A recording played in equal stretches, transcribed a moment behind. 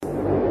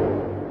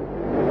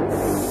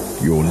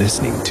You're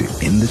listening to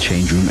In the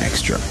Change Room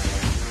Extra.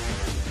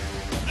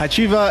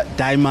 Hachiva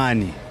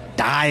Daimani.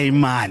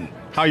 Daiman.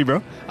 How are you,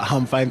 bro?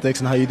 I'm fine, thanks.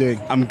 And how are you doing?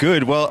 I'm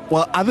good.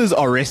 Well, others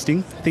are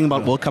resting, thinking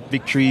about World Cup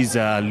victories,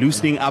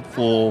 loosening up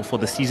for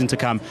the season to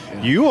come.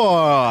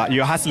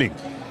 You're hustling.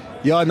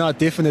 Yeah, no,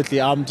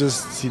 definitely. I'm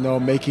just,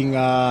 making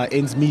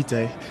ends meet,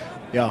 eh?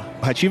 Yeah.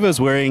 Hachiva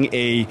is wearing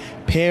a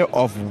pair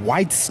of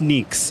white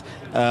sneaks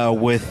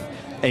with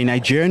a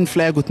Nigerian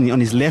flag on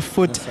his left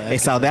foot, a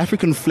South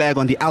African flag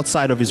on the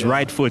outside of his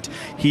right foot.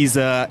 He's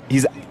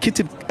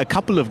kitted a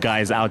couple of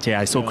guys out here.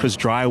 I saw Chris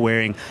Dry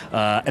wearing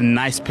a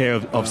nice pair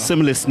of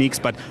similar sneaks,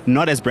 but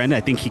not as branded.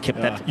 I think he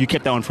kept that. You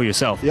kept that one for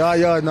yourself.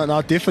 Yeah,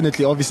 no,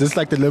 definitely. Obviously, it's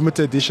like the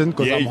limited edition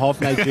because I'm half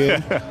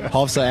Nigerian,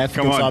 half South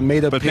African. Come on. So I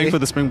made a but pair. playing for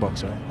the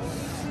Springboks, right?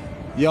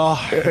 Yeah.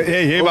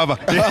 Hey, Baba.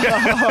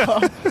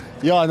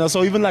 Yeah, no.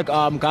 So even like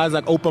guys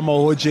like Opa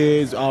Mahoje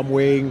is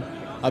wearing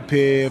a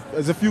pair.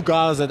 There's a few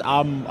guys that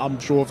I'm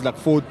sure of, like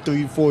four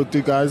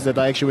guys that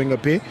are actually wearing a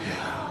pair.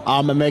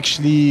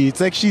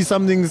 It's actually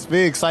something that's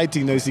very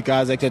exciting. You see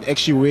guys like that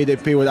actually wear their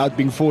pair without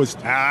being forced.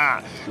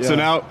 Yeah. So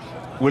now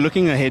we're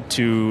looking ahead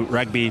to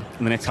rugby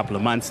in the next couple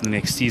of months, in the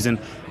nenext season.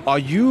 Are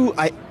you?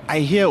 I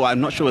hear. Well, I'm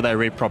not sure whether I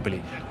read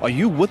properly. Are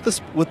you with the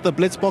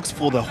Blitzboks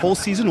for the whole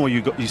season, or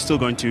you still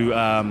going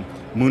to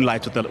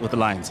moonlight with the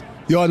Lions?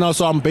 Yeah, no.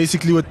 So I'm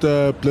basically with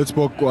the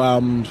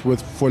Blitzbok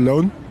for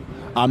loan.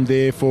 I'm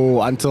there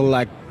for until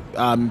like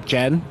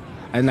Jan,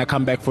 and I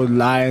come back for the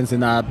Lions,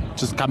 and I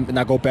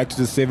go back to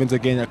the Sevens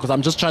again because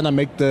I'm just trying to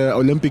make the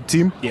Olympic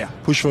team. Yeah.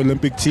 Push for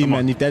Olympic team,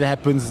 and if that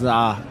happens,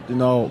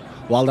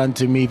 well done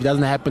to me. If it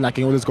doesn't happen, I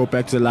can always go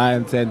back to the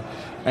Lions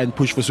and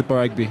push for Super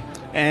Rugby.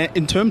 And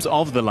in terms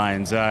of the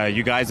Lions,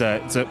 you guys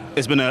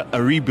it's been a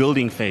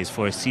rebuilding phase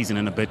for a season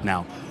and a bit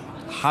now.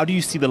 How do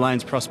you see the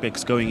Lions'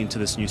 prospects going into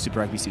this new Super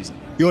Rugby season?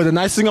 The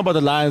nice thing about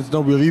the Lions,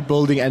 we're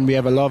rebuilding and we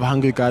have a lot of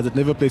hungry guys that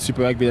never played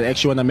Super Rugby that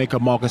actually want to make a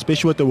mark,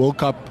 especially with the World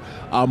Cup.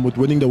 With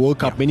winning the World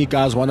Cup, many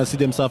guys want to see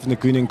themselves in the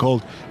green and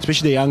gold,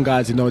 especially the young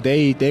guys.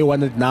 They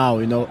want it now.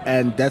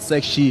 And that's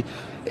actually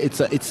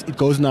it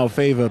goes in our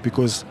favor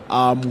because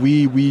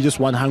we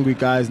just want hungry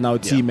guys in our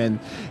team, and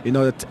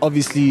that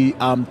obviously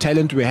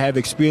talent we have,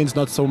 experience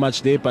not so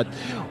much there, but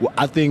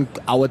I think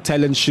our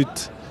talent should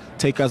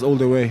take us all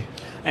the way.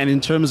 And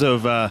in terms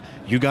of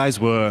you guys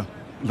the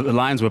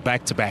Lions were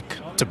back-to-back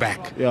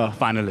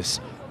finalists.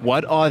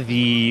 What are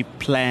the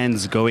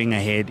plans going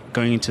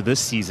into this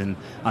season?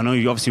 I know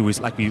you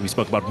obviously, like we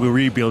spoke about, we're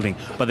rebuilding,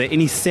 but are there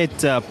any set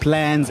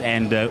plans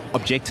and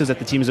objectives that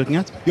the team is looking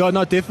at? Yeah,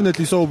 no,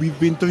 definitely. So we've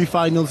been 3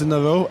 finals in a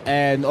row,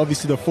 and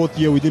obviously the 4th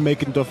year we didn't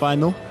make it into a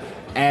final.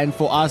 And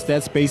for us,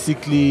 that's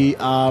basically,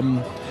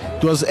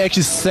 it was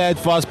actually sad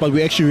for us, but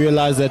we actually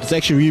realized that it's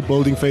actually a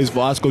rebuilding phase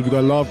for us because we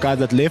got a lot of guys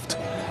that left.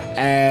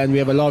 And we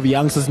have a lot of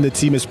youngsters in the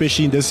team,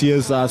 especially in this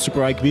year's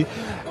Super Rugby.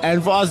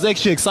 And for us, it's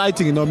actually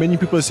exciting. Many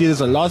people see it as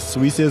a loss.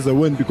 We say it's a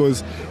win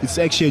because it's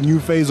actually a new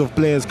phase of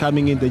players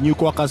coming in. The new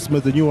Kwagga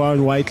Smith, the new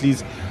Warren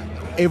Whiteleys,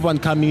 everyone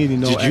coming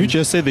in. Did you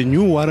just say the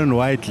new Warren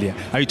Whiteley?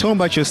 Are you talking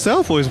about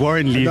yourself, or is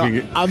Warren leaving?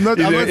 No, I'm not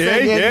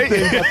saying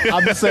anything. But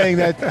I'm just saying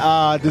that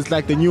there's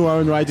like the new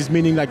Warren Whiteleys,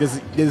 meaning like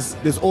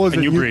there's always a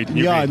new breed.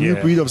 New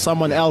breed of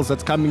someone else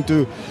that's coming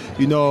to,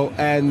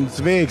 and it's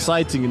very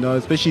exciting,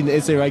 especially in the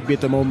SA Rugby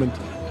at the moment.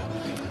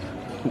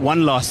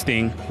 One last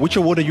thing. Which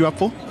award are you up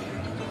for?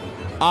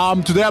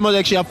 Today I'm not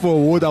actually up for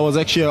award. I was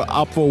actually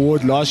up for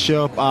award last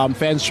year,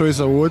 Fans Choice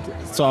Award.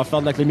 So I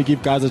felt like let me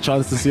give guys a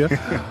chance this year. Today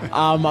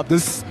I'm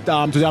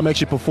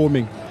actually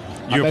performing.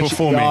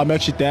 Performing? Yeah, I'm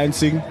actually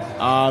dancing.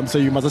 So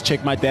you must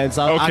check my dance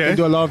out. Okay. I can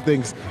do a lot of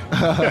things.